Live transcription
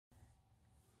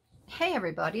Hey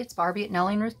everybody, it's Barbie at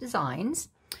Nellie and Ruth Designs,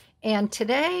 and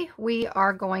today we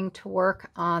are going to work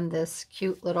on this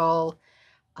cute little,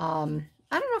 I don't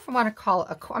know if I want to call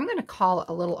it, I'm going to call it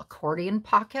a little accordion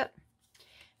pocket.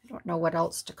 I don't know what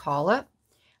else to call it,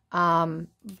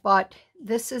 but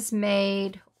this is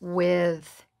made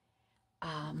with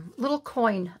little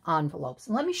coin envelopes,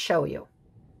 and let me show you.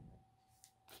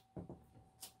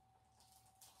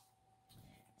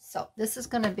 So this is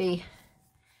going to be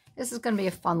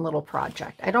a fun little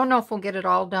project. I don't know if we'll get it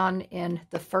all done in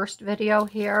the first video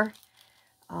here,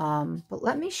 but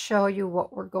let me show you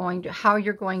what we're going to, how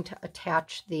you're going to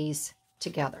attach these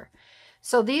together.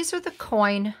 So these are the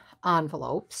coin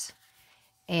envelopes,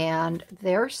 and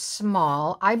they're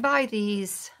small. I buy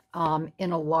these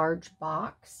in a large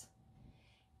box,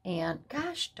 and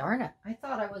gosh darn it, I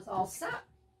thought I was all set.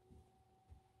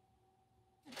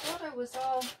 I thought I was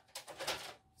all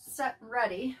set and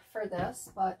ready for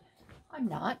this, but I'm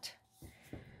not.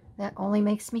 That only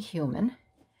makes me human.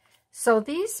 So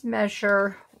these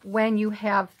measure, when you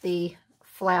have the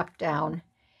flap down,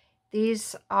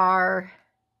 these are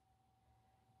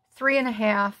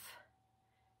 3.5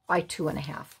 by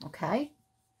 2.5, okay?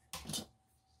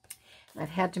 And I've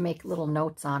had to make little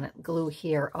notes on it, glue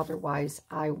here, otherwise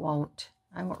I won't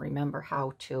remember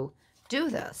how to do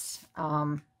this.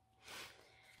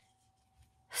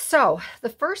 So the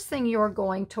first thing you're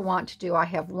going to want to do, I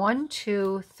have 1,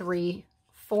 2, 3,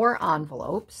 4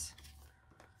 envelopes.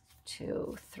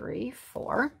 2, 3,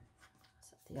 4.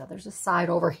 Set the others aside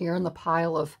over here in the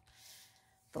pile of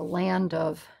the land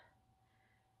of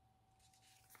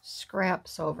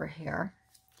scraps over here.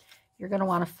 You're going to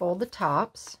want to fold the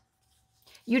tops.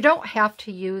 You don't have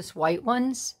to use white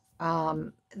ones.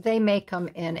 They make them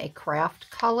in a craft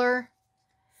color.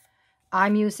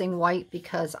 I'm using white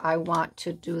because I want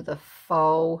to do the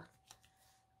faux,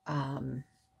 come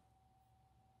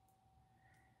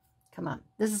on,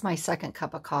 this is my second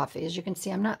cup of coffee. As you can see,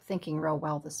 I'm not thinking real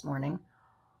well this morning.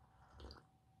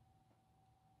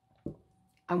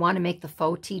 I want to make the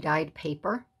faux tea dyed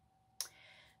paper.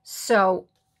 So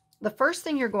the first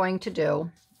thing you're going to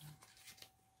do,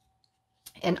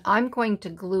 and I'm going to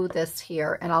glue this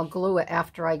here, and I'll glue it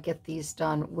after I get these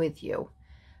done with you.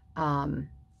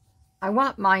 I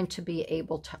want mine to be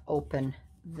able to open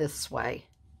this way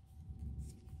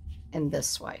and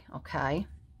this way, okay?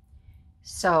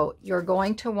 So you're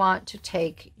going to want to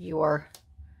take your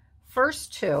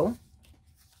first two,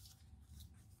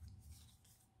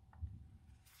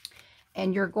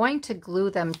 and you're going to glue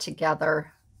them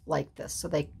together like this, so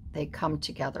they come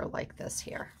together like this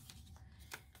here.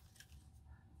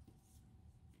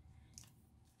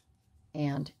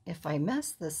 And if I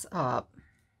mess this up,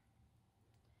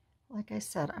 like I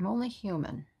said, I'm only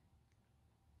human,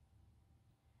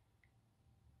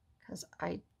 because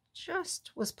I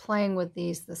just was playing with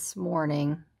these this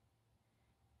morning,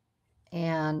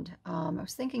 and I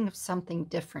was thinking of something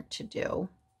different to do.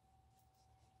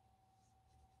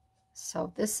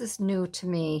 So this is new to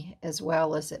me as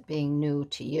well as it being new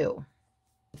to you.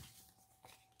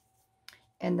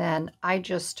 And then I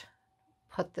just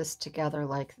put this together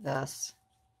like this.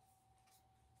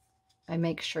 I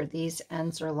make sure these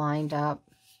ends are lined up.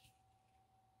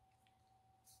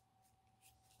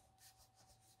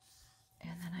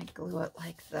 And then I glue it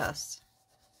like this.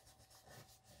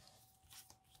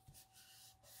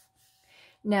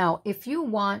 Now, if you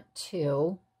want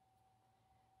to,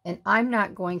 and I'm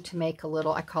not going to make a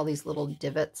little, I call these little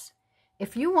divots.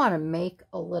 If you want to make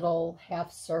a little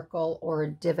half circle or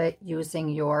a divot using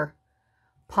your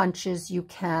punches, you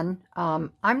can.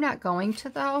 I'm not going to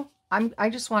though. I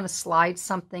just want to slide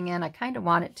something in. I kind of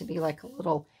want it to be like a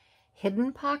little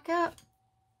hidden pocket.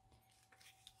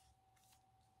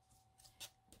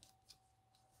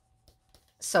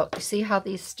 So you see how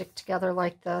these stick together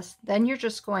like this? Then you're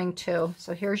just going to,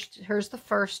 so here's the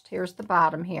first, here's the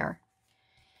bottom here.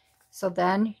 So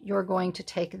then you're going to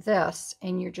take this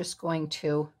and you're just going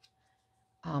to,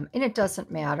 and it doesn't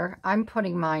matter. I'm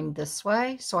putting mine this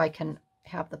way so I can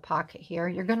have the pocket here.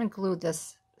 You're going to glue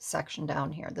this section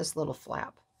down here, this little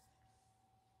flap.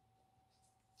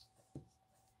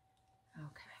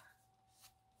 Okay.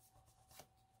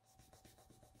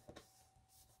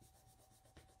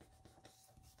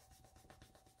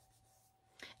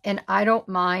 And I don't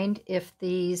mind if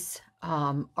these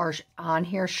are on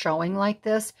here showing like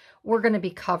this. We're going to be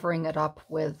covering it up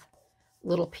with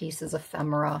little pieces of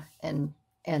ephemera and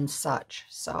such.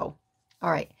 So,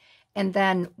 all right. And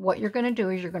then what you're going to do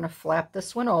is you're going to flap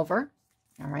this one over.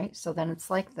 All right, so then it's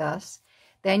like this.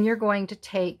 Then you're going to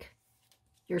take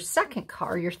your second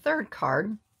card, your third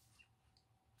card,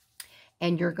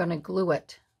 and you're going to glue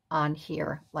it on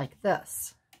here like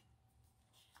this.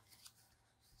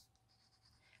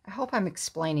 I hope I'm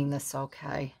explaining this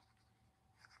okay.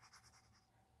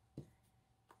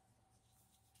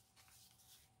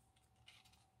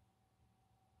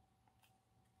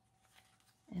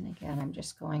 And again, I'm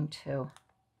just going to,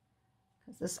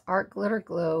 because this art glitter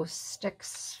glue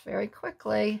sticks very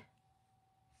quickly,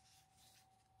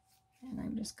 and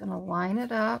I'm just going to line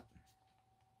it up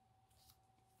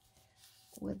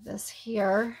with this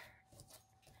here.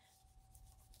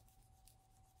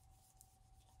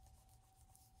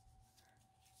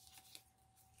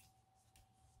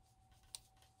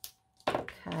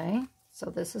 Okay, so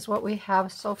this is what we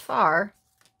have so far.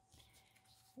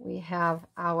 We have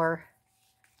our,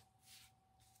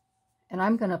 and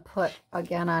I'm going to put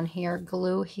again on here,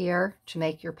 glue here to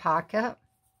make your pocket.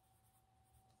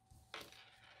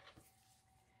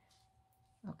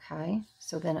 Okay,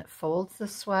 so then it folds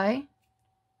this way,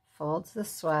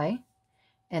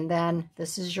 and then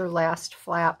this is your last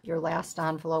flap, your last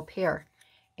envelope here,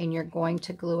 and you're going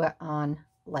to glue it on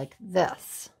like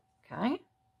this, okay?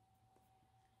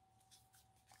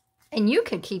 And you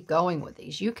could keep going with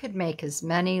these. You could make as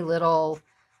many little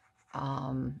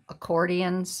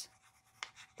accordions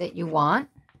that you want.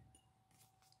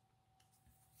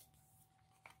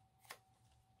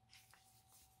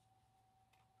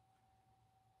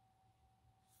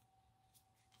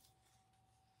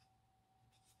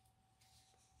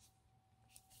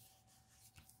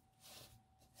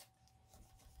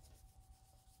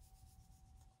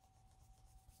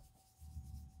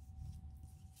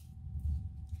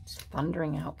 It's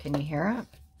thundering out. Can you hear it?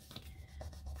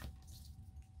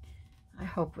 I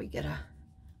hope we get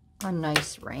a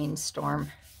nice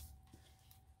rainstorm.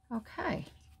 Okay,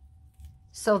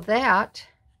 so that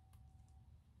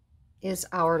is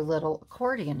our little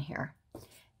accordion here.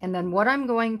 And then what I'm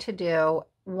going to do,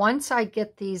 once I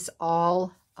get these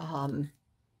all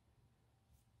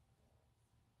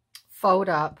faux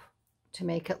up to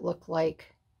make it look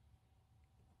like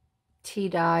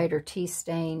tea-dyed or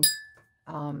tea-stained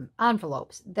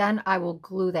envelopes, then I will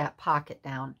glue that pocket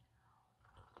down.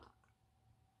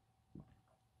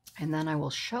 And then I will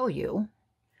show you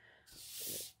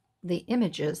the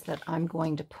images that I'm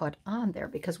going to put on there,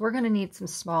 because we're going to need some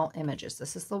small images.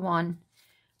 This is the one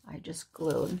I just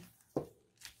glued.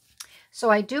 So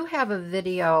I do have a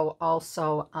video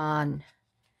also on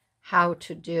how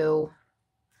to do,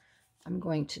 I'm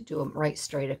going to do them right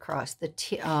straight across, the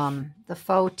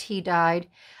faux tea dyed.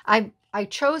 I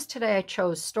chose today, I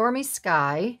chose Stormy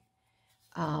Sky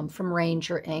from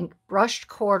Ranger Ink, brushed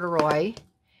corduroy.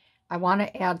 I want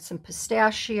to add some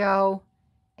pistachio,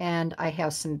 and I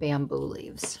have some bamboo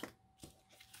leaves.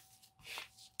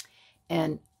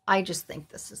 And I just think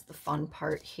this is the fun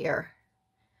part here.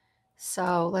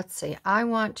 So let's see, I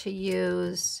want to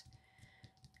use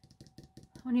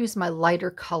my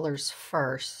lighter colors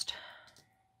first.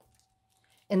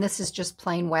 And this is just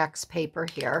plain wax paper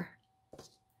here.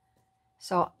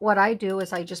 So what I do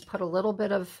is I just put a little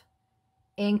bit of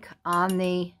ink on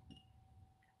the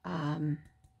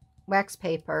wax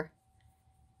paper,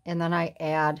 and then I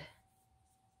add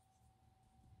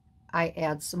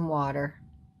some water.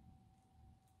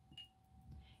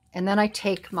 And then I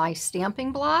take my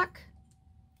stamping block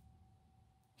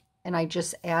and I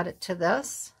just add it to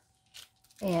this.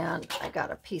 And I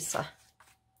got a piece of,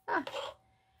 I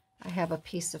have a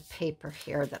piece of paper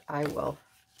here that I will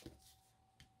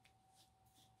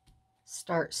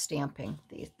start stamping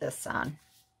this on.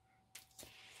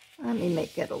 Let me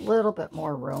get a little bit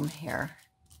more room here.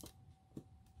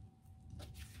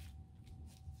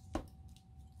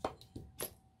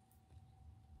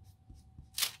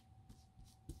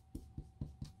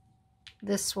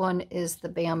 This one is the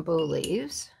bamboo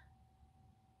leaves.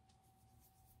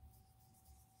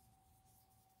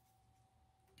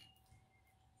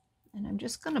 And I'm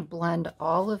just going to blend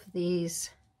all of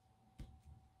these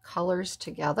colors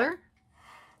together.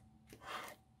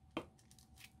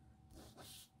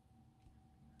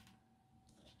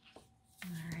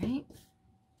 All right.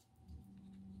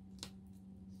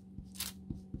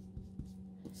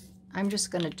 I'm just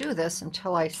going to do this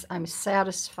until I'm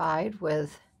satisfied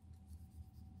with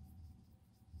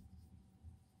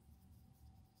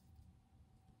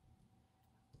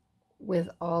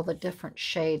all the different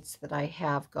shades that I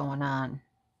have going on.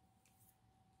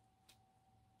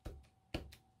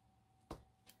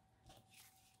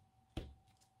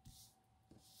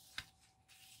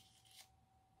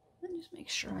 Let me just make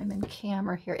sure I'm in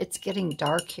camera here. It's getting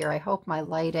dark here. I hope my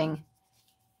lighting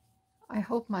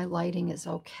is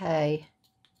okay.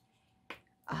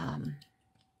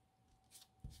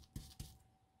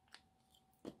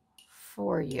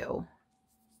 For you.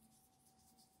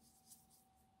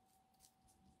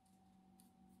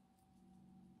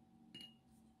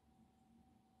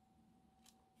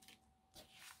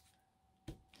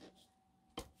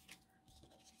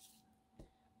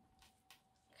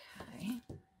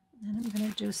 And I'm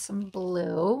going to do some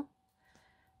blue.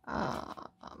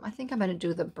 I think I'm going to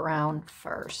do the brown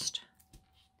first.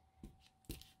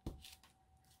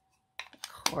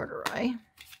 Corduroy.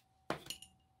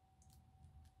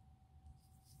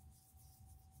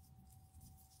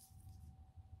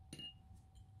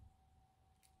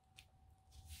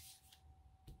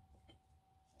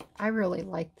 I really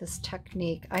like this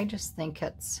technique. I just think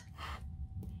it's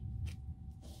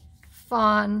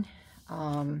fun.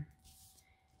 Can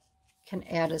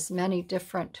add as many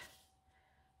different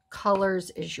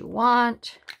colors as you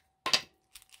want.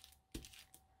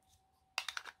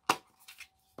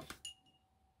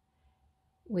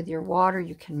 With your water,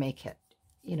 you can make it,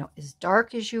 you know, as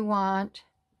dark as you want.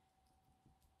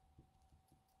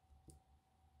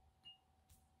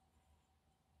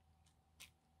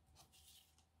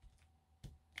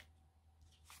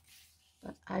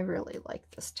 But I really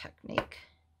like this technique.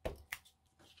 I'm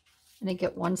going to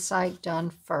get one side done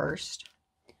first.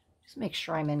 Just make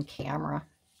sure I'm in camera.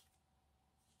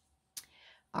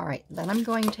 All right, then I'm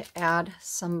going to add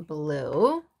some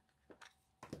blue.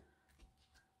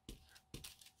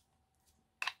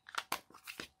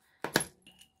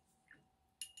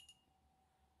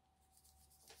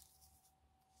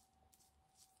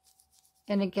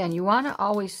 And again, you want to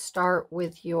always start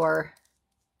with your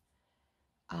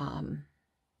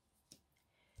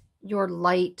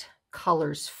light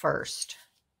colors first.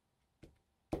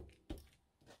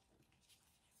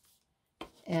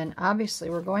 And obviously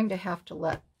we're going to have to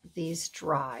let these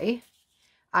dry.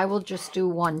 I will just do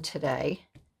one today.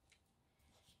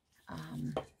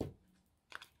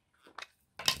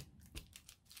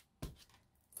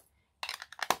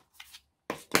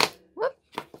 Whoop. Put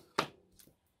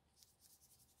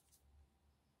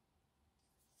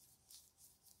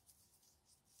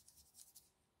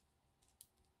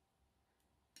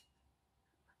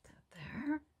that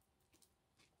there.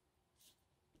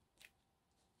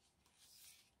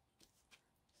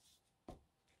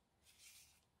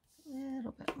 A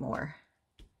little bit more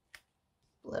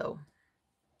blue.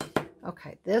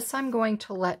 Okay, this I'm going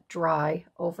to let dry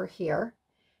over here,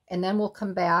 and then we'll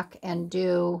come back and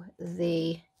do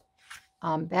the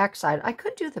back side. I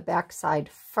could do the back side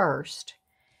first.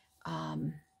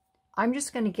 I'm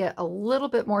just going to get a little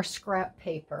bit more scrap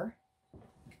paper.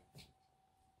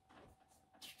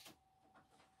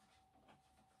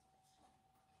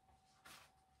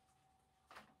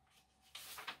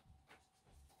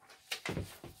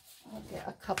 I'll get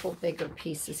a couple bigger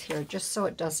pieces here just so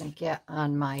it doesn't get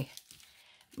on my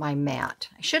mat.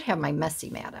 I should have my messy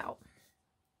mat out.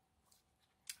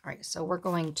 All right, so we're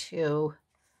going to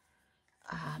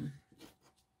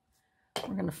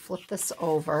flip this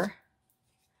over,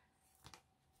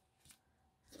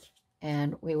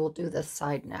 and we will do this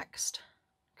side next.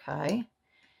 Okay,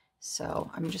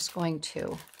 so I'm just going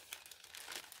to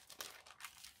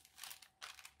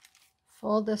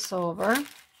fold this over.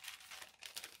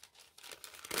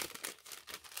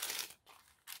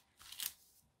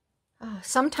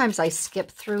 Sometimes I skip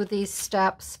through these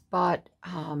steps, but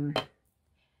I'm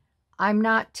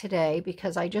not today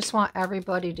because I just want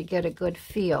everybody to get a good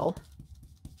feel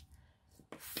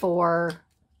for,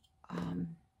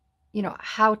 you know,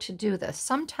 how to do this.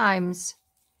 Sometimes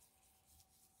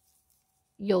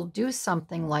you'll do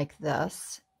something like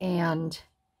this and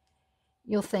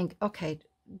you'll think, okay,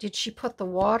 did she put the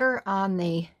water on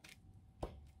the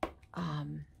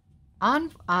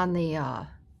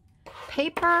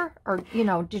paper, or, you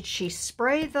know, did she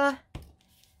spray the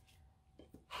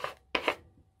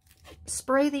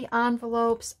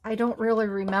envelopes? I don't really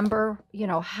remember, you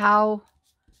know, how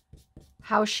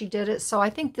she did it. So I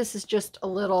think this is just a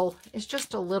little, it's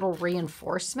just a little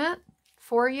reinforcement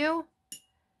for you.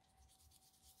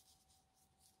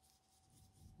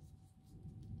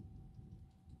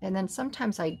 And then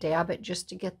sometimes I dab it just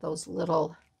to get those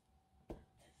little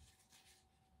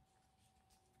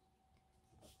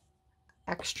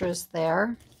extras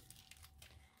there.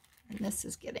 And this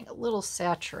is getting a little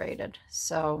saturated,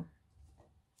 so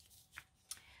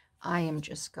I am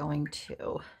just going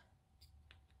to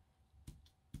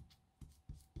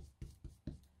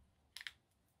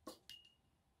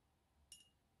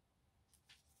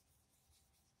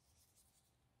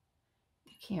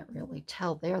can't really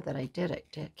tell there that I did it,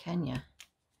 can you?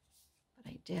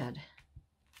 But I did.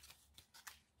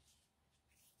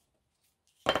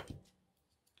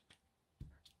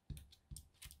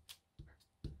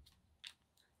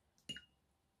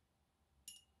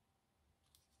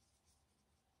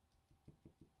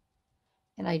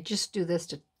 And I just do this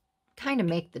to kind of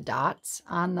make the dots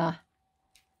on the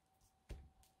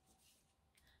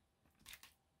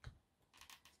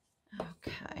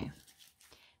okay.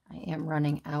 I am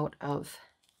running out of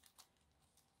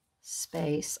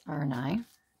space, aren't I?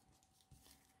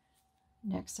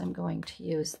 Next, I'm going to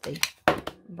use the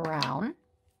brown.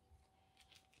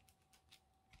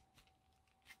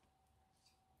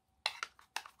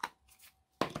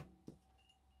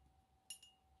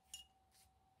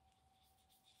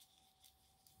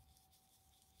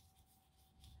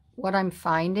 What I'm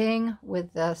finding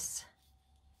with this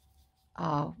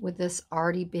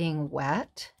already being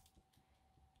wet,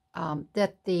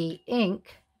 that the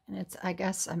ink, and it's, I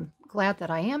guess I'm glad that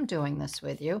I am doing this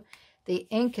with you, the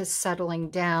ink is settling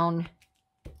down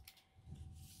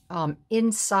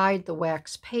inside the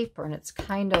wax paper, and it's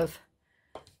kind of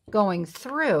going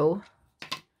through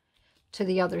to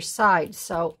the other side.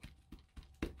 So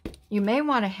you may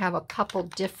want to have a couple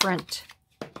different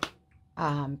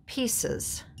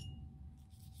pieces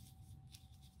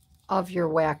of your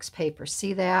wax paper.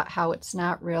 See that? How it's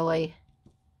not really...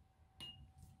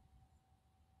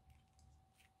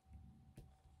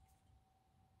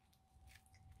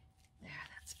 There,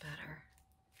 that's better.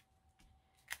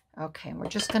 Okay, we're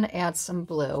just going to add some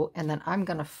blue, and then I'm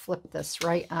going to flip this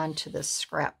right onto this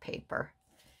scrap paper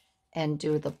and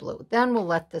do the blue. Then we'll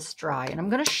let this dry, and I'm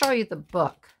going to show you the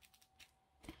book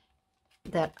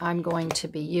that I'm going to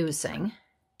be using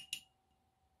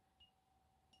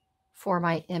for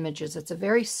my images. It's a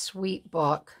very sweet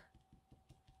book.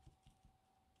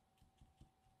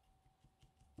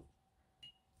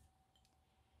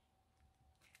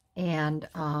 And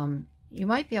you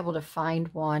might be able to find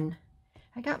one.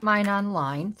 I got mine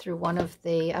online through one of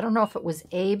the, I don't know if it was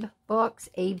Abe Books,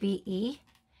 ABE.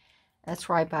 That's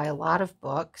where I buy a lot of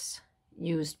books,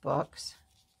 used books.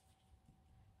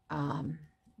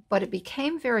 But it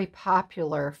became very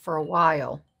popular for a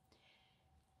while.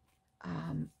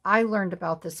 I learned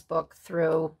about this book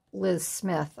through Liz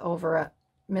Smith over at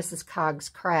Mrs. Coggs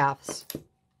Crafts.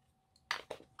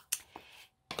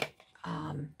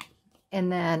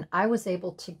 And then I was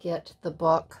able to get the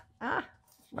book,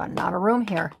 running out of room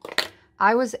here.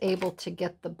 I was able to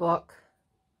get the book.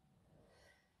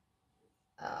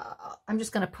 I'm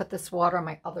just going to put this water on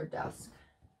my other desk.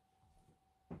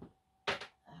 Okay.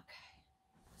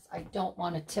 I don't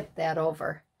want to tip that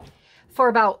over. For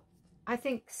about, I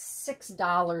think,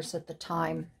 $6 at the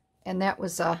time. And that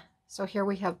was so here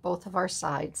we have both of our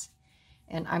sides.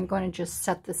 And I'm going to just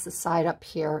set this aside up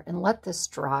here and let this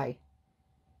dry.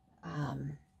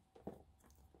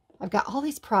 I've got all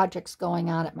these projects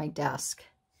going on at my desk.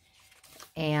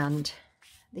 And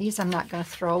these I'm not going to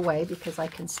throw away because I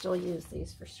can still use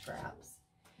these for scraps.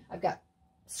 I've got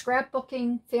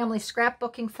scrapbooking, family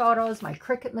scrapbooking photos. My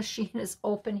Cricut machine is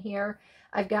open here.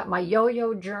 I've got my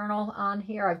yo-yo journal on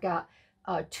here. I've got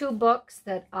 2 books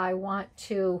that I want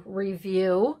to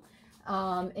review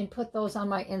and put those on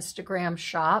my Instagram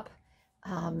shop.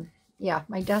 Yeah,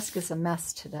 my desk is a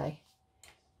mess today,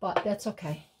 but that's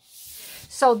okay.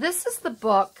 So this is the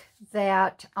book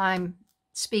that I'm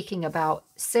speaking about.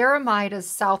 Sara Midda's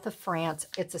South of France.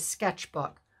 It's a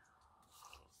sketchbook.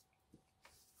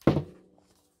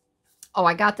 Oh,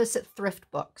 I got this at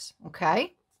Thrift Books,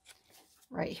 okay?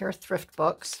 Right here, Thrift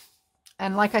Books.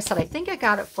 And like I said, I think I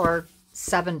got it for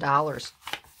 $7.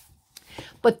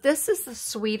 But this is the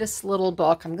sweetest little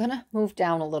book. I'm going to move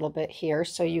down a little bit here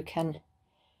so you can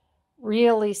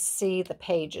really see the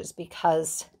pages,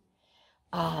 because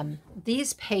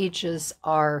these pages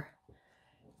are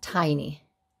tiny.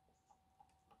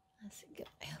 Let's get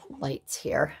my lights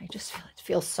here. I just feel it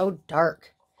feels so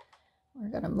dark. We're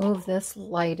going to move this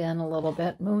light in a little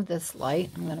bit. Move this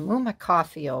light. I'm going to move my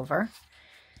coffee over.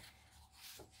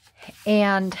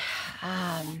 And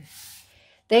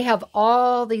they have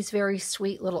all these very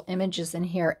sweet little images in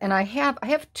here. And I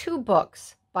have 2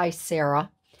 books by Sara.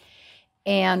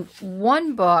 And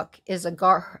one book is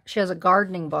she has a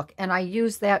gardening book, and I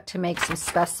use that to make some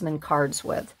specimen cards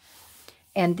with.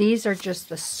 And these are just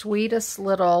the sweetest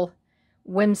little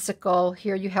whimsical.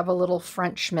 Here you have a little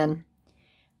Frenchman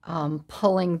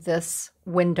pulling this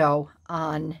window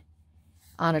on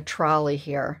a trolley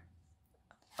here,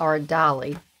 or a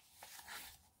dolly.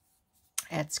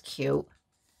 That's cute.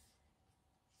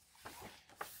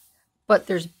 But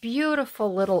there's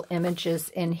beautiful little images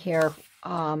in here.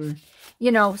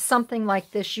 You know, something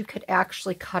like this, you could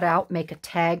actually cut out, make a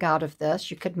tag out of this.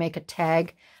 You could make a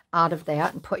tag out of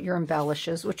that and put your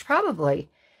embellishes, which probably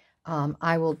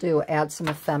I will do, add some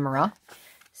ephemera.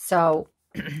 So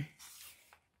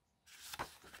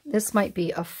this might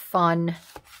be a fun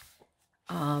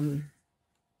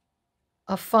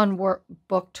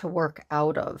book to work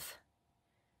out of.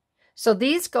 So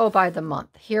these go by the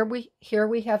month. Here we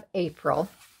have April.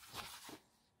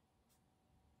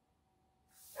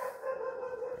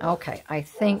 Okay, I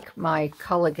think my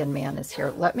Culligan man is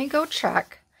here. Let me go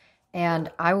check,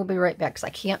 and I will be right back because I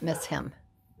can't miss him.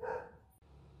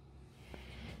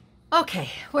 Okay,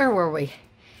 where were we?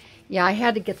 Yeah, I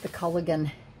had to get the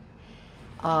Culligan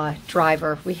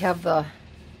driver. We have the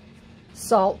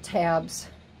salt tabs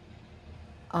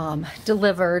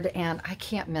delivered, and I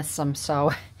can't miss them.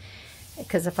 So,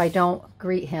 because if I don't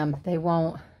greet him, they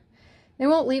won't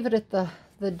leave it at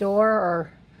the door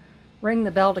or ring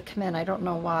the bell to come in. I don't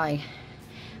know why.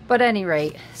 But at any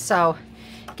rate, so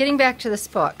getting back to this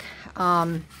book,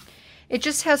 it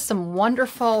just has some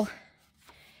wonderful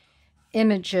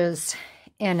images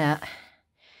in it.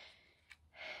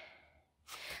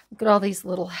 Look at all these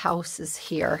little houses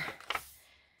here.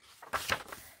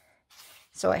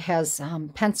 So it has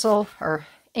pencil or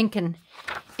ink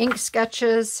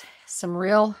sketches, some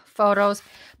real photos,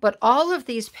 but all of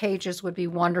these pages would be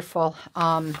wonderful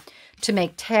to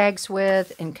make tags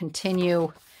with and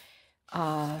continue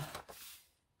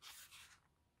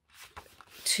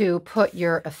to put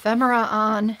your ephemera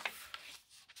on,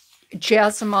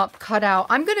 jazz them up, cut out.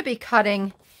 I'm going to be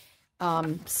cutting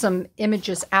some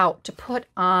images out to put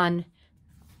on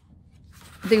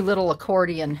the little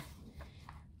accordion.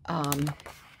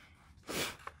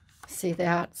 See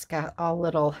that? It's got all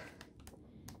little...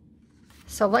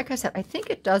 So like I said, I think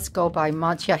it does go by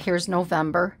months. Yeah, here's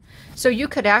November. So you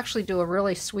could actually do a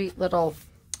really sweet little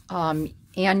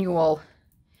annual,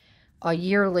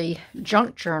 yearly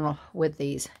junk journal with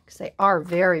these, because they are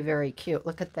very, very cute.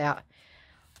 Look at that.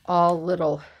 All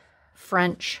little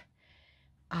French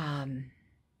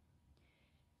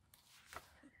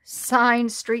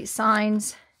signs, street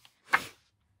signs.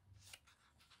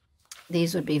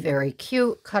 These would be very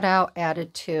cute, cut out,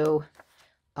 added to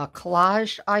a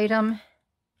collage item.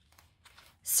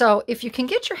 So if you can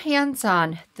get your hands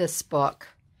on this book,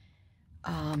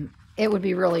 it would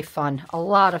be really fun, a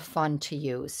lot of fun to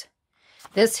use.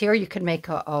 This here, you can make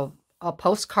a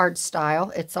postcard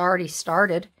style. It's already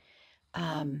started.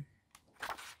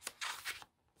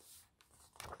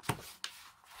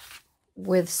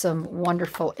 With some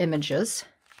wonderful images.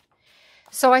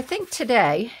 So I think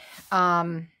today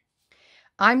I'm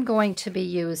going to be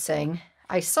using,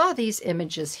 I saw these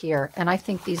images here, and I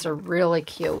think these are really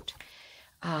cute.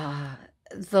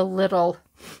 The little,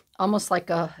 almost like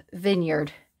a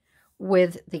vineyard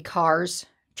with the cars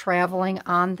traveling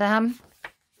on them.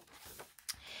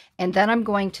 And then I'm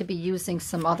going to be using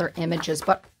some other images.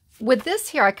 But with this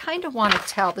here, I kind of want to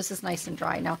tell, this is nice and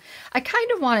dry now, I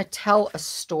kind of want to tell a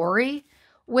story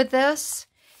with this.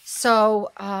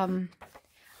 So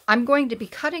I'm going to be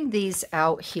cutting these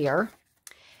out here.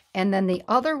 And then the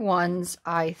other ones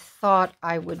I thought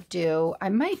I would do, I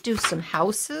might do some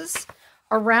houses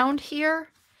around here.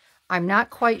 I'm not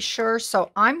quite sure.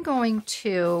 So I'm going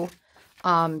to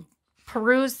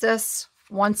peruse this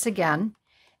once again.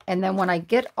 And then when I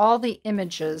get all the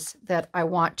images that I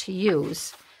want to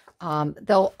use,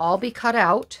 they'll all be cut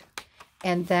out.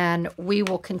 And then we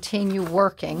will continue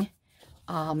working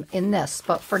in this.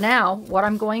 But for now, what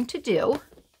I'm going to do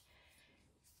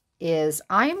is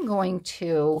I'm going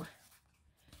to,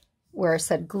 where I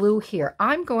said glue here,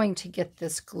 I'm going to get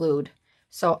this glued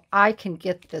so I can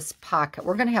get this pocket.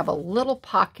 We're going to have a little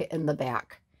pocket in the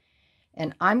back.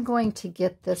 And I'm going to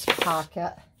get this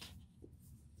pocket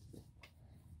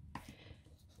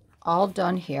all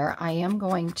done here. I am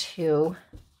going to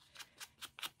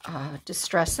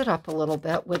distress it up a little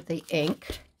bit with the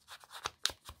ink.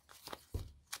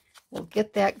 We'll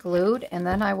get that glued, and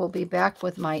then I will be back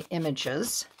with my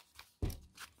images.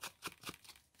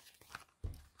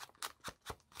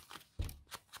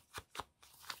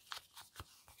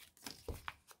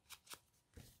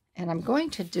 And I'm going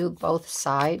to do both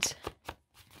sides,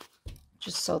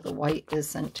 just so the white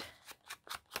isn't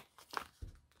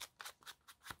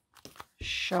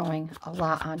showing a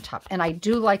lot on top. And I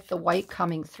do like the white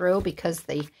coming through because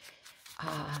the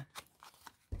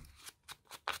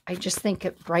I just think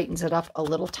it brightens it up a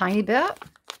little tiny bit.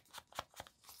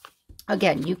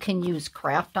 Again, you can use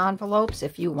craft envelopes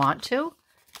if you want to.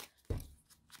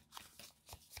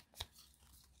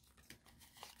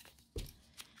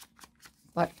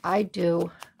 But I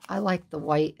like the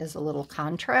white as a little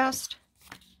contrast.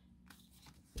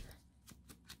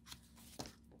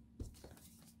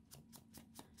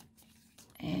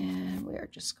 And we are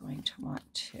just going to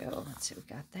want to, let's see, we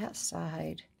got that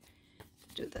side.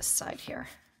 Do this side here.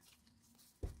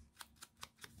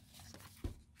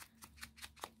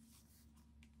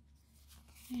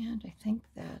 And I think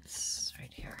that's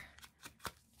right here.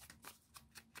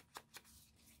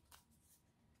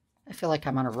 I feel like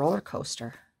I'm on a roller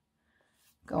coaster,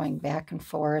 going back and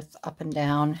forth, up and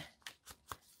down.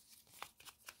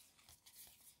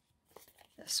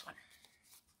 this one.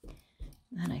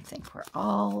 And I think we're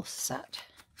all set.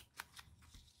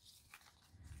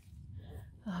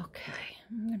 Okay,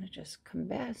 I'm going to just come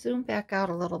back, zoom back out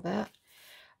a little bit.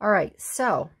 All right,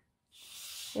 so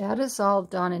that is all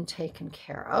done and taken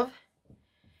care of.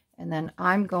 And then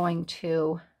I'm going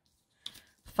to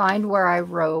find where I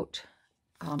wrote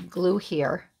glue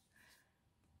here.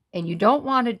 And you don't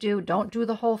want to don't do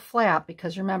the whole flap,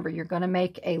 because remember, you're going to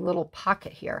make a little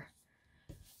pocket here.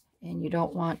 And you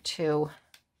don't want to,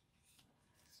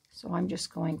 so I'm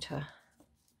just going to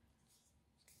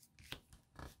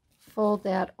fold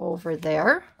that over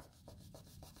there.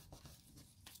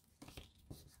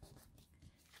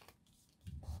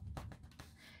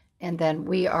 And then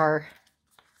I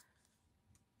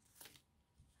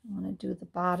want to do the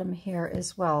bottom here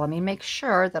as well. Let me make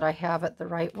sure that I have it the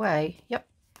right way. Yep.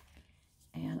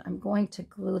 And I'm going to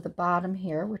glue the bottom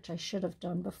here, which I should have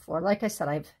done before. Like I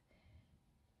said,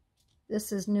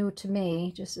 this is new to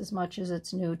me just as much as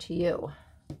it's new to you.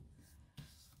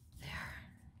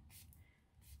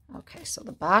 There. Okay, so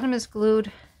the bottom is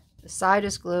glued, the side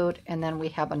is glued, and then we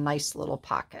have a nice little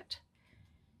pocket.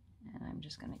 And I'm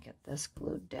just going to get this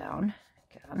glued down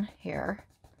again here.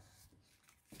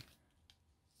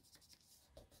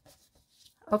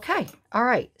 Okay, all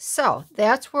right, so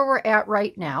that's where we're at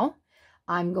right now.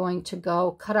 I'm going to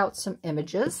go cut out some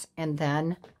images, and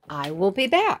then I will be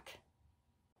back.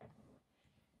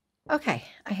 Okay,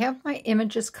 I have my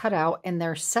images cut out, and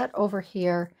they're set over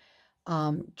here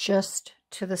just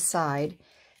to the side.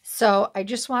 So I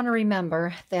just want to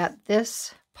remember that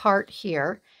this part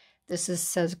here,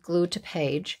 says glue to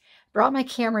page. Brought my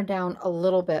camera down a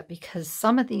little bit because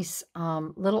some of these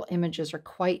little images are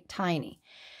quite tiny.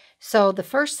 So the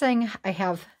first thing, I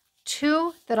have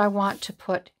 2 that I want to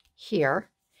put here,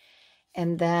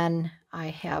 and then I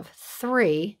have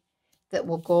 3 that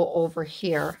will go over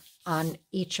here on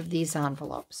each of these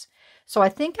envelopes. So I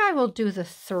think I will do the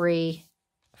 3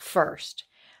 first.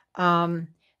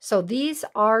 So these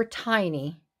are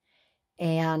tiny,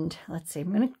 and let's see,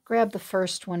 I'm going to grab the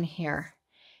first one here,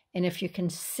 and if you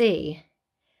can see,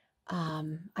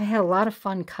 I had a lot of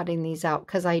fun cutting these out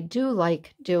because I do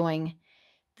like doing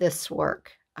this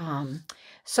work.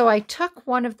 So I took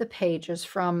one of the pages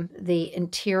from the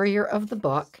interior of the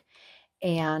book,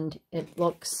 and it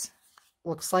looks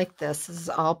like this. This is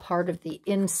all part of the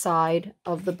inside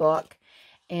of the book,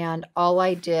 and all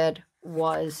I did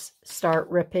was start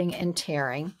ripping and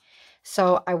tearing.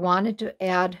 So I wanted to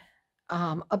add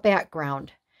a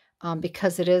background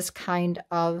because it is kind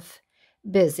of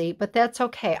busy, but that's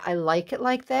okay. I like it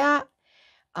like that.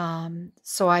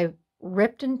 So I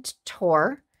ripped and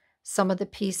tore some of the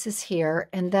pieces here,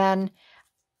 and then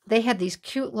they had these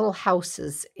cute little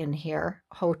houses in here,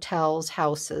 hotels,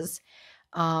 houses.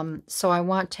 So I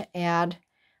want to add,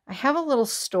 I have a little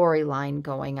storyline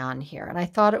going on here, and I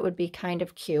thought it would be kind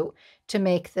of cute to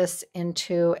make this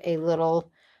into a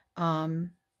little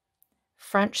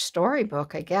French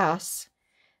storybook, I guess.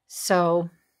 So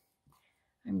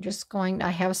I'm just going,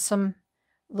 I have some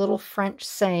little French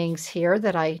sayings here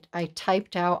that I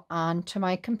typed out onto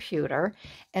my computer,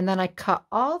 and then I cut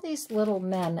all these little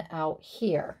men out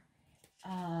here.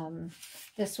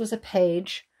 This was a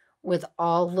page with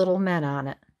all little men on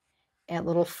it, and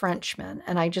little Frenchmen,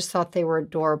 and I just thought they were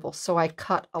adorable. So I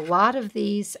cut a lot of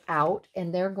these out,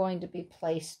 and they're going to be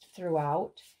placed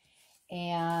throughout.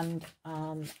 And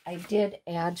I did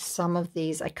add some of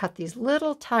these. I cut these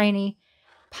little tiny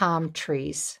palm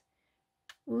trees,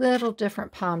 little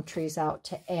different palm trees out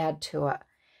to add to it.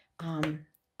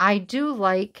 I do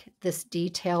like this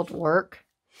detailed work.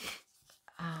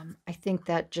 I think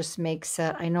that just makes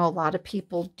it, I know a lot of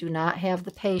people do not have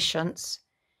the patience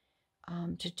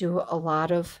to do a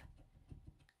lot of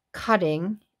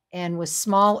cutting, and with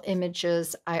small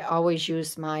images I always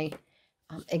use my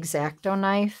X-Acto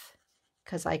knife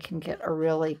because I can get a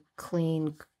really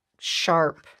clean,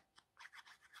 sharp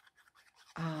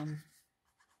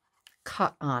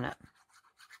cut on it.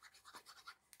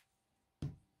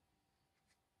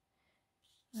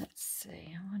 Let's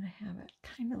see, I want to have it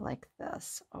kind of like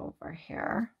this over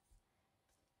here.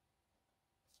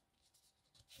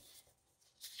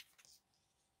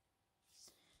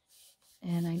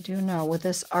 And I do know with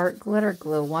this art glitter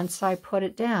glue, once I put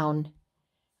it down,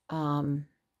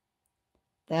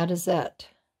 that is it.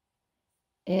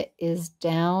 It is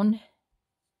down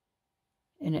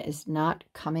and it is not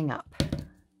coming up.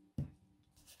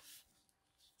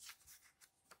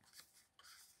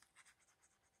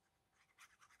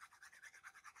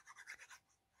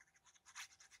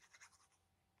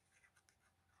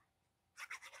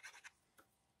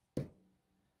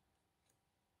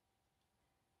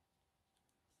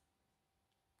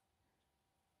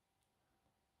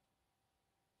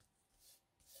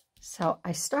 So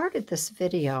I started this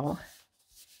video,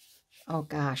 oh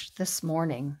gosh, this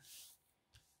morning,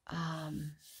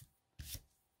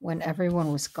 when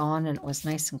everyone was gone and it was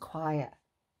nice and quiet.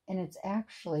 And it's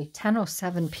actually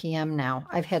 10:07 p.m. now.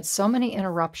 I've had so many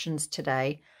interruptions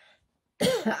today.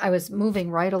 I was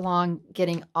moving right along,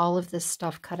 getting all of this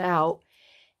stuff cut out,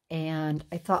 and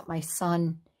I thought my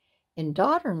son and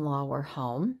daughter-in-law were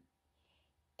home,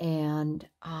 and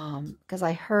because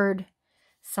I heard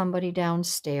somebody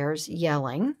downstairs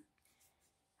yelling.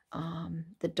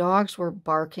 The dogs were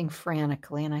barking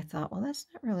frantically, and I thought, well, that's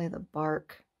not really the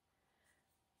bark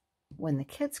when the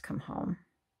kids come home.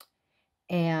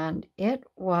 And it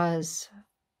was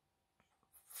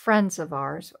friends of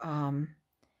ours,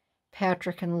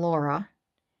 Patrick and Laura,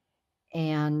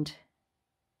 and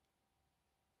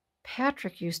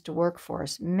Patrick used to work for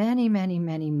us many, many,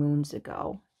 many moons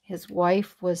ago. His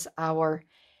wife was our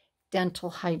dental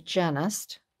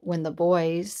hygienist when the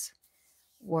boys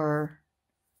were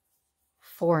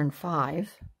 4 and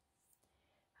 5.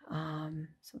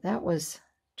 So that was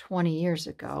 20 years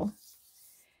ago.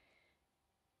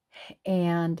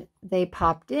 And they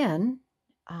popped in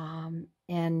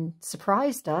and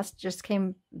surprised us, just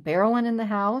came barreling in the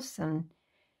house, and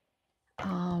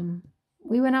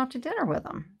we went out to dinner with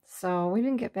them. So we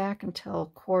didn't get back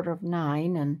until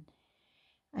 8:45, and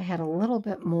I had a little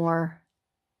bit more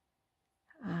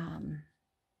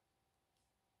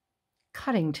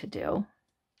cutting to do.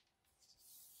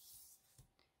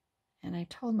 And I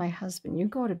told my husband, you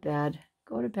go to bed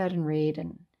and read,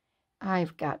 and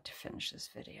I've got to finish this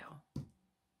video.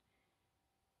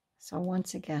 So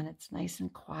once again, it's nice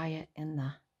and quiet in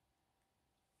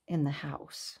the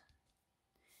house.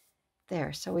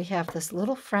 There, so we have this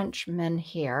little Frenchman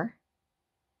here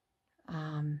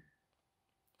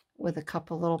with a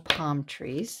couple little palm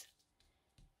trees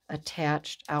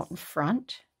attached out in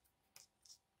front.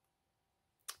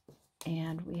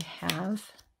 And we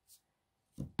have,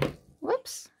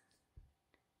 whoops,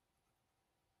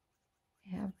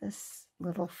 we have this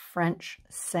little French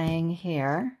saying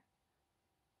here,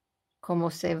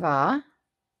 Comment ça va?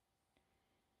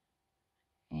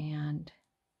 And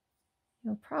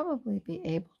you'll probably be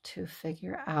able to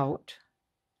figure out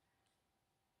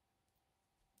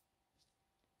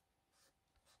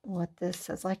what this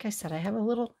says. Like I said, I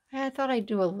thought I'd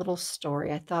do a little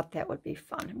story. I thought that would be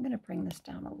fun. I'm going to bring this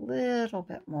down a little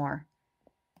bit more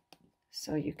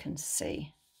so you can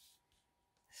see.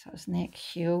 So isn't that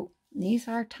cute? These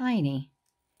are tiny.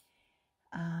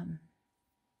 And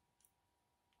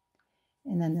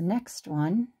then the next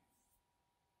one,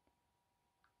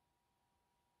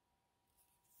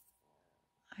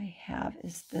 I have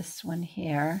is this one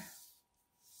here.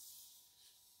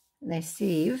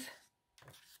 Lessive.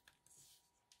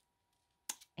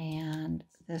 And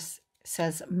this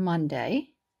says Monday.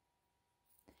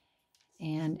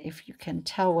 And if you can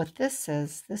tell what this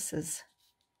is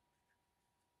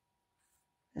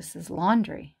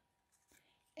laundry.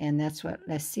 And that's what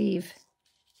lessive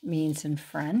means in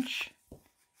French.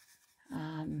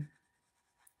 And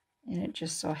it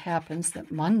just so happens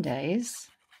that Mondays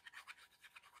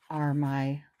are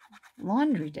my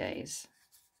laundry days.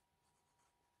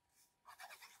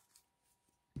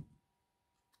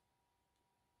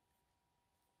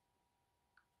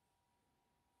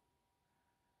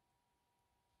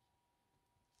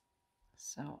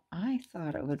 So I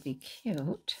thought it would be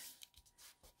cute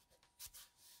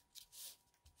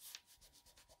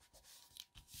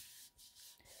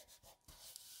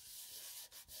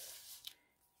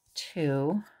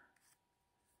to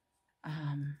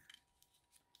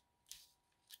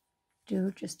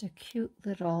do just a cute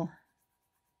little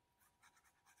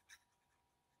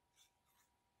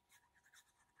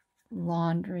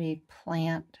laundry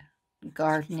plant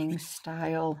gardening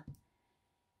style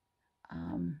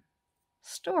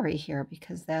story here,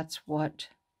 because that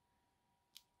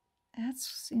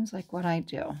seems like what I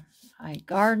do. I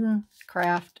garden,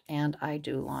 craft, and I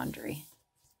do laundry.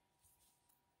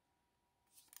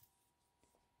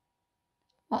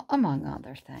 Well, among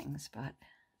other things, but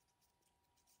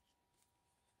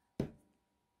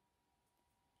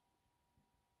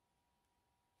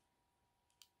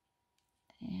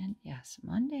and yes,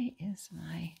 Monday is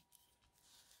my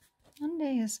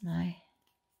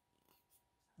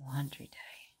laundry day.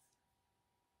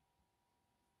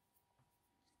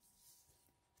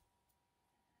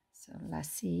 So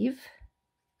lessive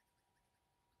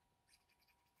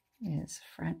is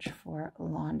French for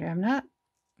laundry. I'm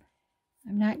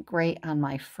not great on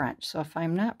my French, so if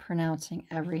I'm not pronouncing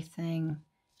everything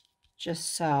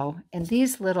just so, and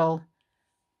these little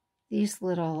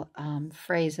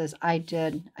phrases I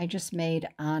just made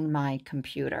on my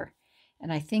computer,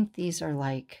 And I think these are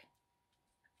like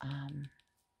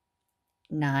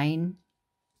 9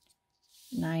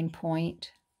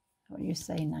 point. What do you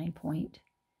say, 9 point?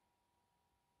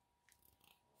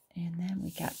 And then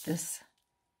we got this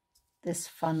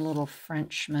fun little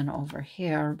Frenchman over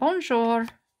here. Bonjour.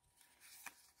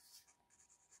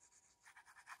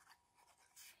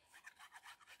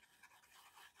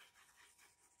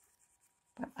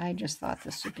 But I just thought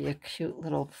this would be a cute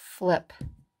little flip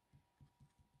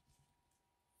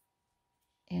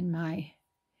in my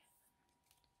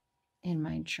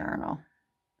journal.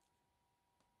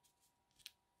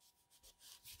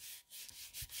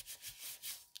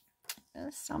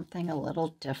 It's something a little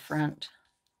different.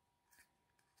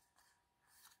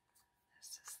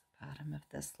 This is the bottom of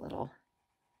this little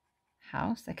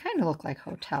house. They kind of look like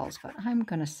hotels, but I'm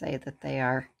going to say that they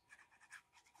are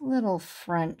little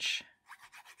French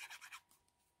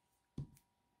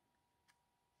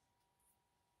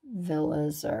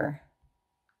villas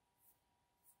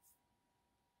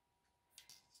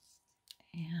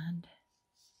and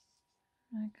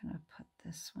I'm going to put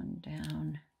this one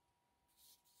down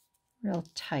real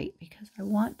tight because I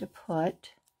want to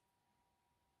put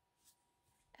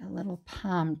a little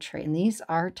palm tree. And these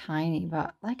are tiny,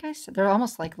 but like I said, they're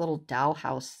almost like little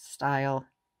dollhouse style.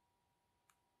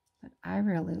 But I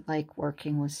really like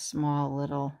working with small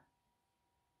little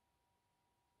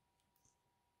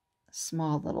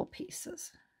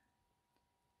pieces.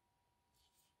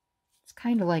 It's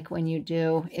kind of like when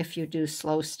if you do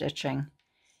slow stitching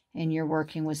and you're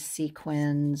working with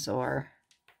sequins or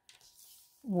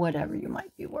whatever you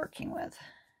might be working with.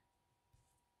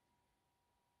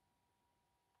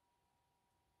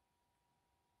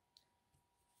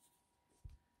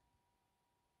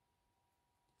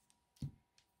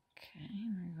 Okay,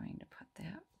 we're going to put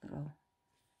that little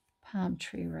palm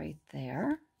tree right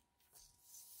there.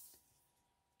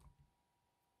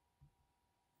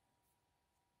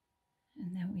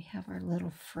 And then we have our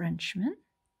little Frenchman.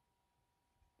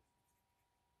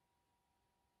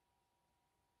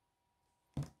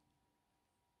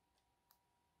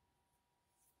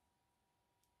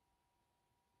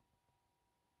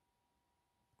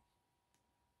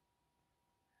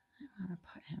 I want to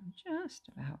put him just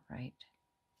about right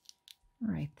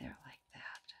there like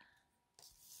that.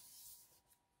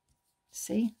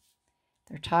 See?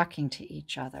 They're talking to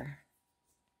each other.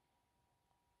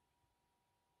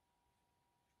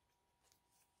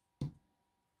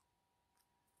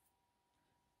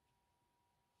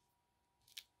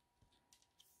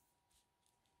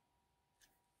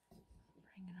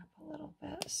 Bring it up a little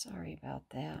bit. Sorry about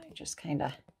that. I just kind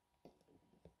of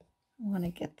want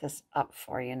to get this up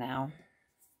for you now.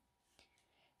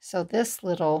 So this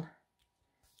little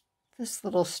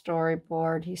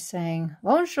storyboard, he's saying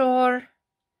bonjour.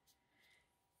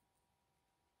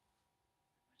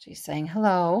 She's saying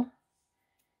hello.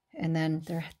 And then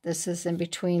this is in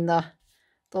between the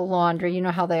laundry. You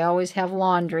know how they always have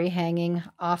laundry hanging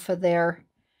off of their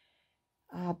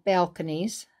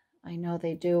balconies. I know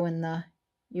they do in the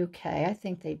UK. I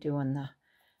think they do in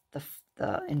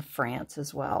in France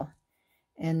as well.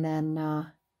 And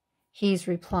then he's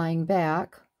replying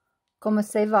back, "Comment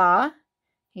ça va?"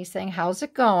 He's saying, "How's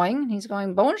it going?" He's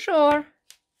going, "Bonjour."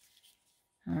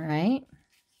 All right.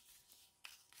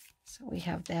 So we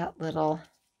have that little.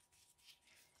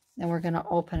 Then we're going to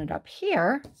open it up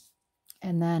here.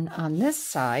 And then on this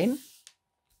side,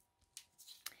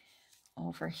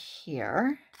 over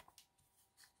here,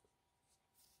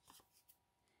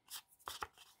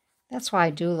 that's why I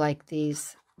do like the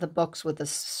books with the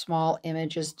small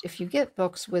images. If you get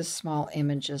books with small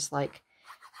images like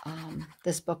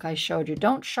this book I showed you,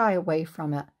 don't shy away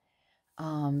from it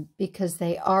because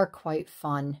they are quite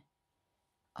fun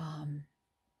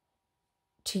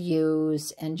to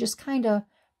use and just kind of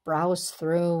browse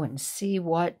through and see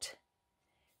what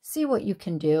you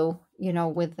can do, you know,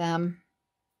 with them.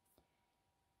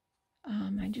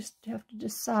 I just have to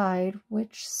decide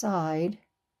which side.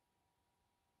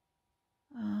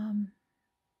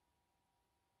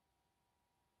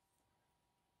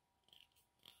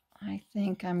 I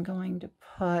think I'm going to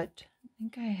put, I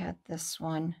think I had this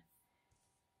one.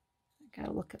 I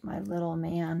gotta look at my little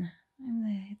man.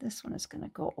 And this one is going to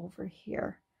go over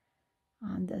here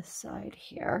on this side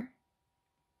here.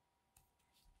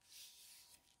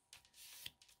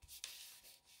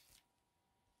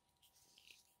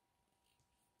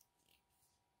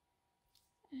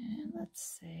 And let's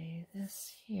say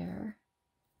this here.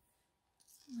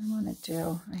 I want to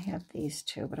do, I have these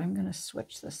two, but I'm going to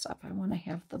switch this up. I want to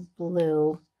have the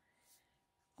blue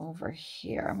over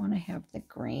here. I want to have the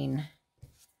green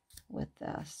with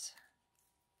this.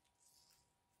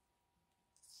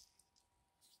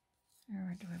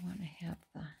 Or do I want to have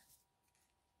the...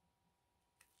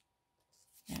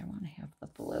 Yeah, I want to have the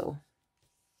blue.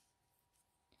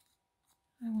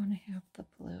 I want to have the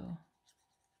blue.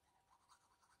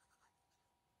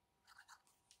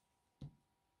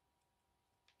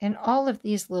 And all of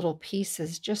these little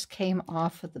pieces just came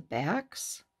off of the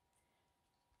backs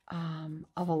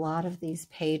of a lot of these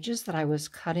pages that I was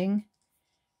cutting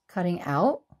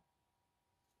out.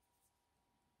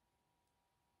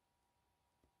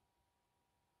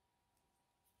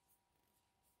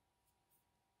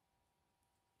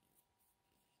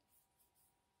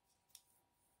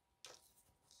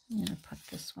 I'm going to put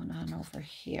this one on over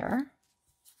here.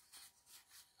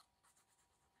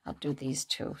 I'll do these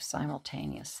two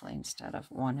simultaneously instead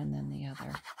of one and then the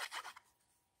other.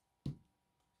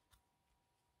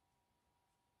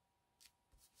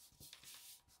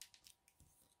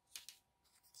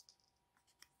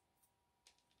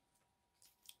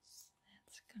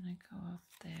 That's going to go up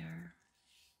there.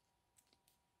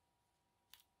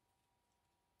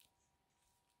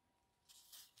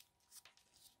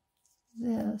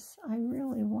 This, I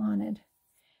really wanted.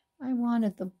 I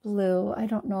wanted the blue. I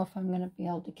don't know if I'm going to be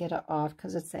able to get it off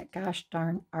because it's that gosh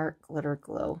darn art glitter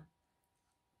glue.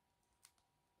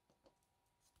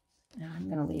 Now I'm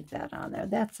going to leave that on there.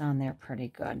 That's on there pretty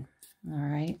good. All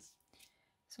right.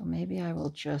 So maybe I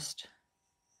will just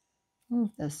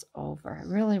move this over. I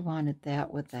really wanted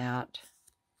that with that.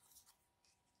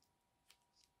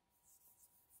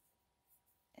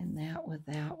 And that with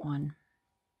that one.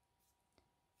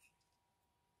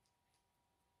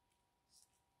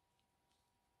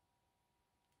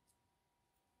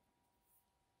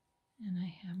 And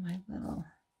I have my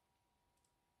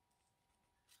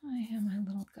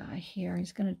little guy here.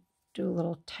 He's going to do a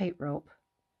little tightrope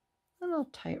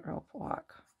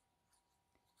walk.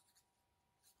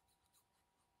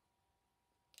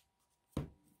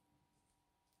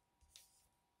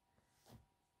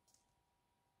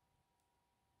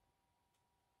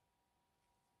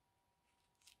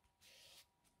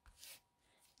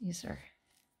 These are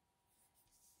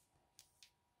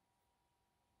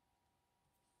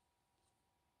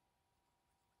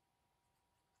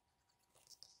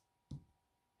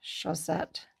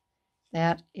Chaussette.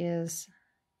 That is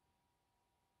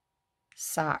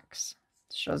socks.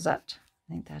 Chaussette.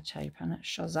 I think that's how you pronounce it.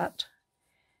 Chaussette.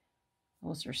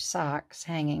 Those are socks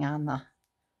hanging on the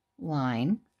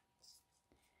line.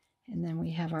 And then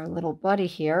we have our little buddy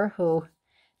here who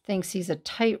thinks he's a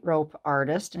tightrope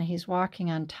artist, and he's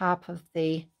walking on top of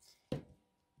the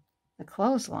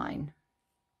clothesline.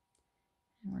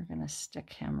 And we're going to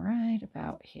stick him right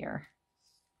about here.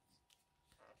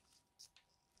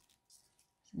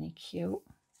 Isn't he cute?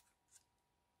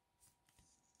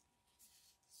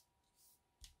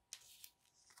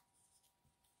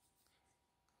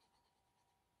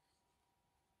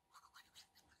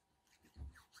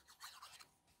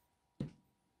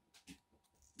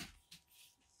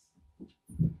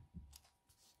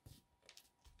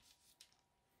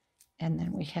 And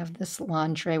then we have this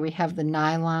lingerie. We have the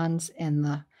nylons and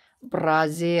the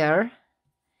brassiere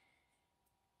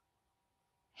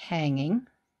hanging.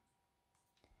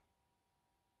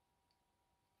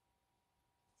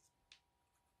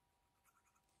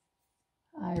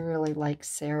 I really like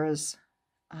Sara's.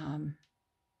 I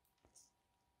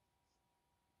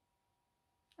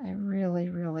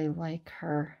really like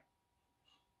her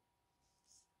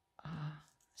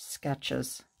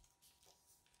sketches.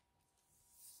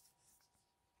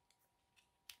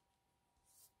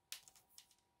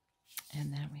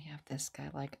 And then we have this guy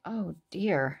like, oh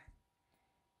dear.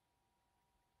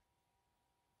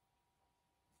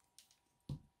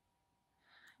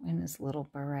 In his little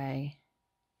beret.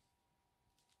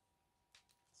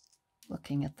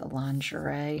 Looking at the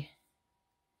lingerie.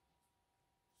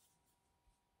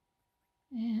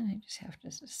 And I just have to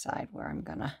decide where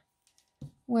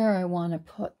I want to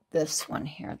put this one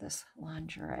here, this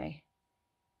lingerie.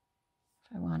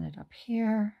 If I want it up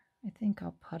here, I think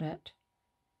I'll put it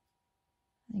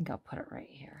right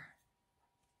here.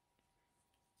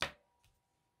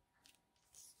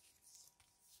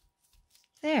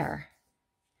 There.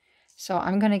 So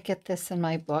I'm going to get this in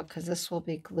my book because this will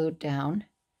be glued down.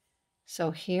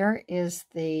 So here is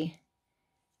the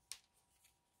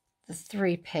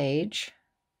 3-page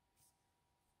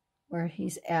where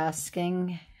he's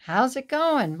asking, how's it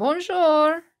going?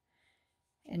 Bonjour.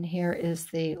 And here is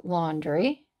the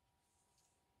laundry.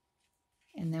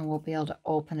 And then we'll be able to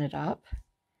open it up.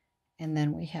 And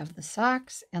then we have the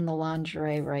socks and the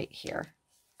lingerie right here.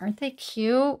 Aren't they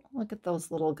cute? Look at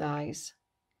those little guys.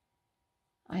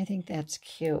 I think that's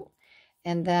cute.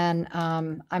 And then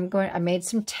I made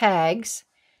some tags.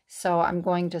 So I'm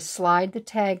going to slide the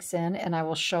tags in and I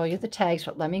will show you the tags,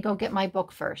 but let me go get my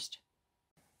book first.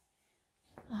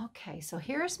 Okay, so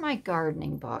here's my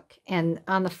gardening book. And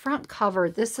on the front cover,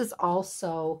 this is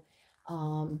also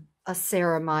a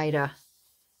Sara Midda.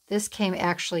 This came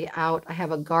actually out. I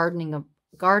have a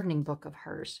gardening book of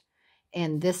hers.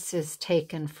 And this is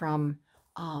taken from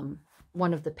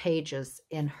one of the pages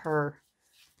in her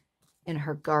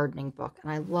gardening book. And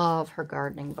I love her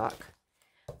gardening book.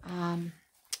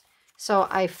 So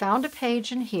I found a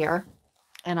page in here,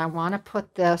 and I want to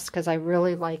put this because I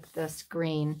really like this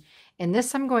green. And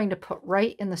this I'm going to put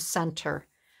right in the center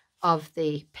of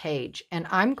the page. And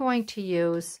I'm going to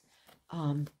use,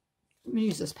 let me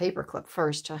use this paper clip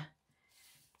first to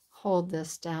hold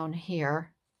this down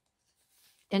here.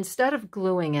 Instead of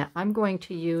gluing it, I'm going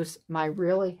to use my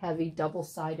really heavy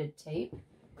double-sided tape.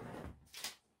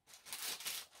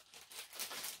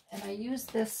 And I use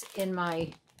this in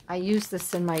my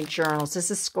journals.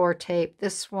 This is score tape.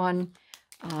 This one,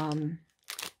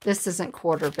 this isn't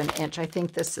 1/4 of an inch. I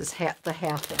think this is the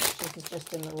 1/2 inch. This is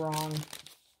just in the wrong,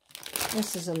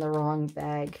 this is in the wrong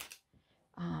bag.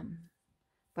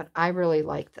 But I really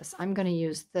like this. I'm going to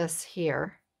use this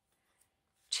here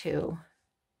to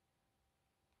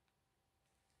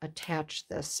attach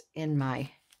this in my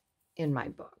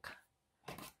book.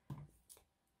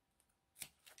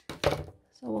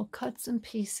 So we'll cut some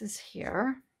pieces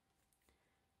here.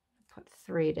 Put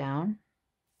 3 down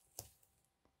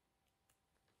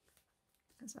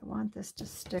because I want this to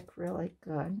stick really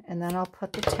good. And then I'll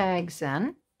put the tags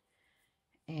in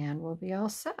and we'll be all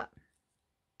set.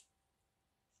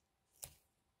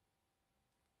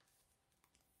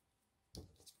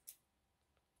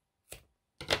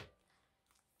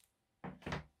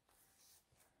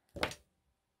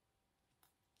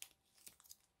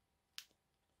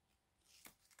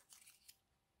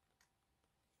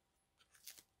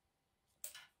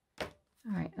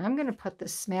 All right, I'm going to put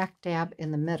this smack dab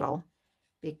in the middle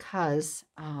because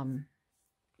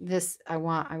this I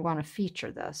want to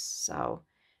feature this, so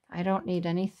I don't need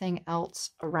anything else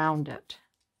around it.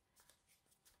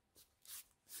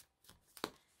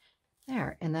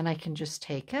 There, and then I can just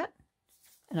take it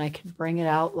and I can bring it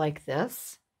out like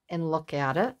this and look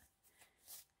at it,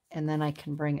 and then I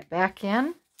can bring it back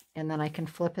in, and then I can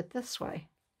flip it this way.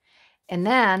 And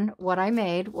then what I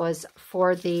made was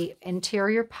for the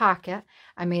interior pocket,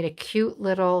 I made a cute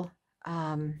little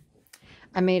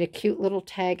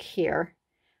tag here.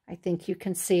 I think you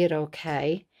can see it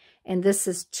okay. And this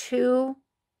is 2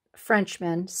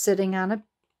 Frenchmen sitting on a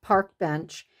park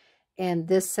bench, and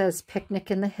this says Picnic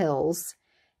in the Hills.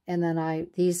 And then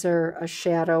these are a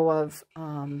shadow of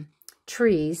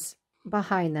trees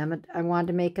behind them. I wanted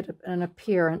to make it an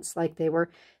appearance like they were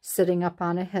sitting up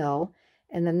on a hill.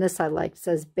 And then this I like,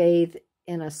 says bathe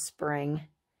in a spring.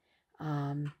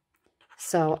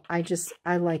 So I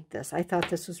like this. I thought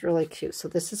this was really cute. So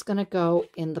this is going to go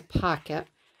in the pocket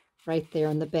right there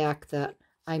in the back that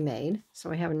I made. So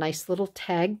I have a nice little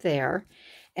tag there.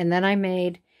 And then I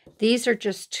made, these are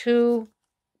just 2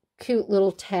 cute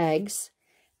little tags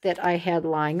that I had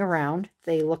lying around.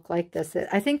 They look like this.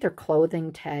 I think they're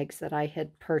clothing tags that I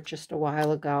had purchased a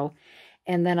while ago.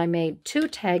 And then I made 2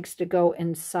 tags to go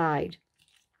inside.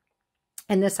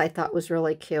 And this I thought was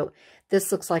really cute.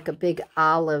 This looks like a big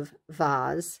olive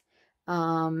vase.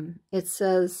 It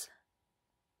says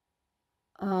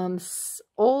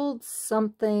old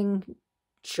something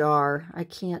jar. I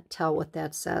can't tell what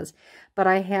that says. But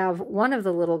I have one of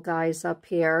the little guys up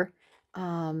here.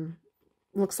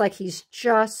 Looks like he's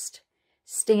just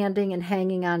standing and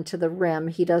hanging on to the rim.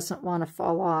 He doesn't want to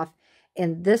fall off.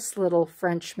 And this little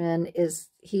Frenchman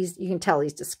you can tell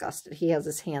he's disgusted. He has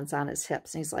his hands on his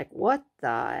hips. And he's like, what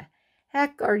the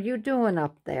heck are you doing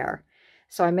up there?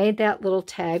 So I made that little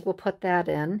tag. We'll put that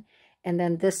in. And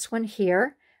then this one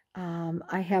here,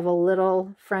 I have a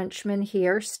little Frenchman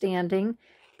here standing,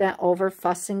 bent over,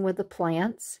 fussing with the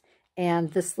plants.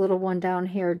 And this little one down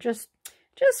here, just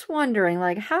wondering,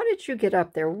 like, how did you get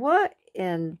up there? What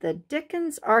in the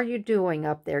dickens are you doing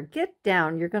up there? Get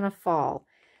down. You're going to fall.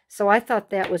 So I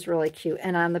thought that was really cute.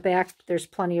 And on the back, there's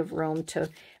plenty of room to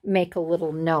make a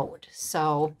little note.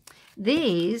 So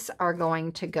these are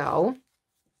going to go,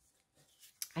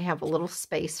 I have a little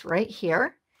space right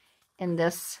here in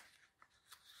this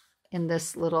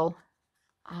little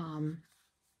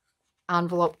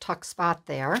envelope tuck spot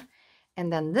there.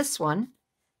 And then this one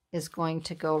is going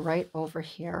to go right over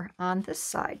here on this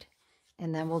side.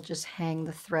 And then we'll just hang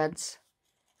the threads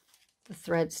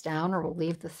down, or we'll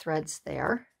leave the threads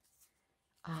there.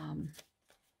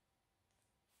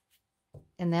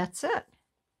 And that's it.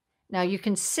 Now you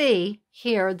can see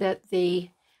here that the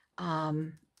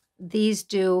these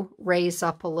do raise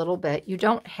up a little bit. You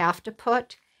don't have to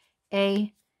put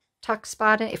a tuck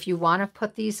spot in. If you want to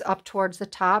put these up towards the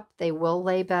top, they will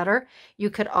lay better.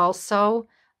 You could also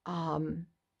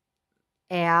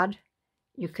add,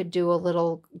 you could do a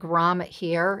little grommet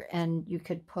here, and you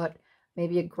could put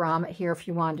maybe a grommet here if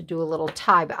you wanted to do a little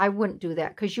tie, but I wouldn't do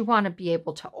that because you want to be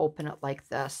able to open it like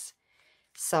this.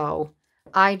 So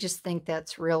I just think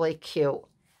that's really cute.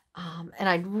 And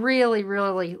I'd really,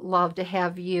 really love to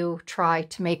have you try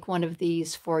to make one of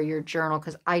these for your journal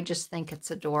because I just think it's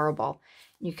adorable.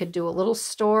 You could do a little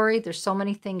story. There's so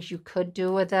many things you could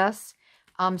do with this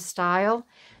style.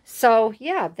 So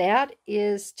yeah, that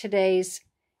is today's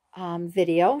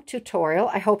video tutorial.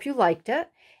 I hope you liked it.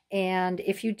 And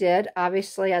if you did,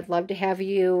 obviously, I'd love to have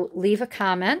you leave a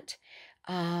comment.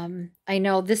 I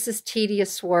know this is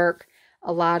tedious work.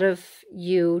 A lot of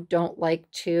you don't like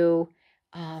to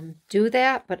do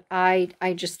that, but I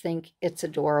just think it's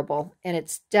adorable, and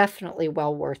it's definitely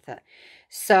well worth it.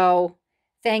 So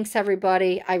thanks,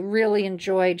 everybody. I really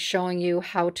enjoyed showing you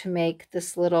how to make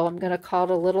this little, I'm going to call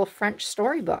it a little French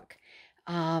storybook.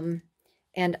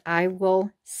 And I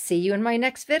will see you in my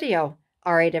next video.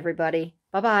 All right, everybody.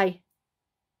 Bye-bye.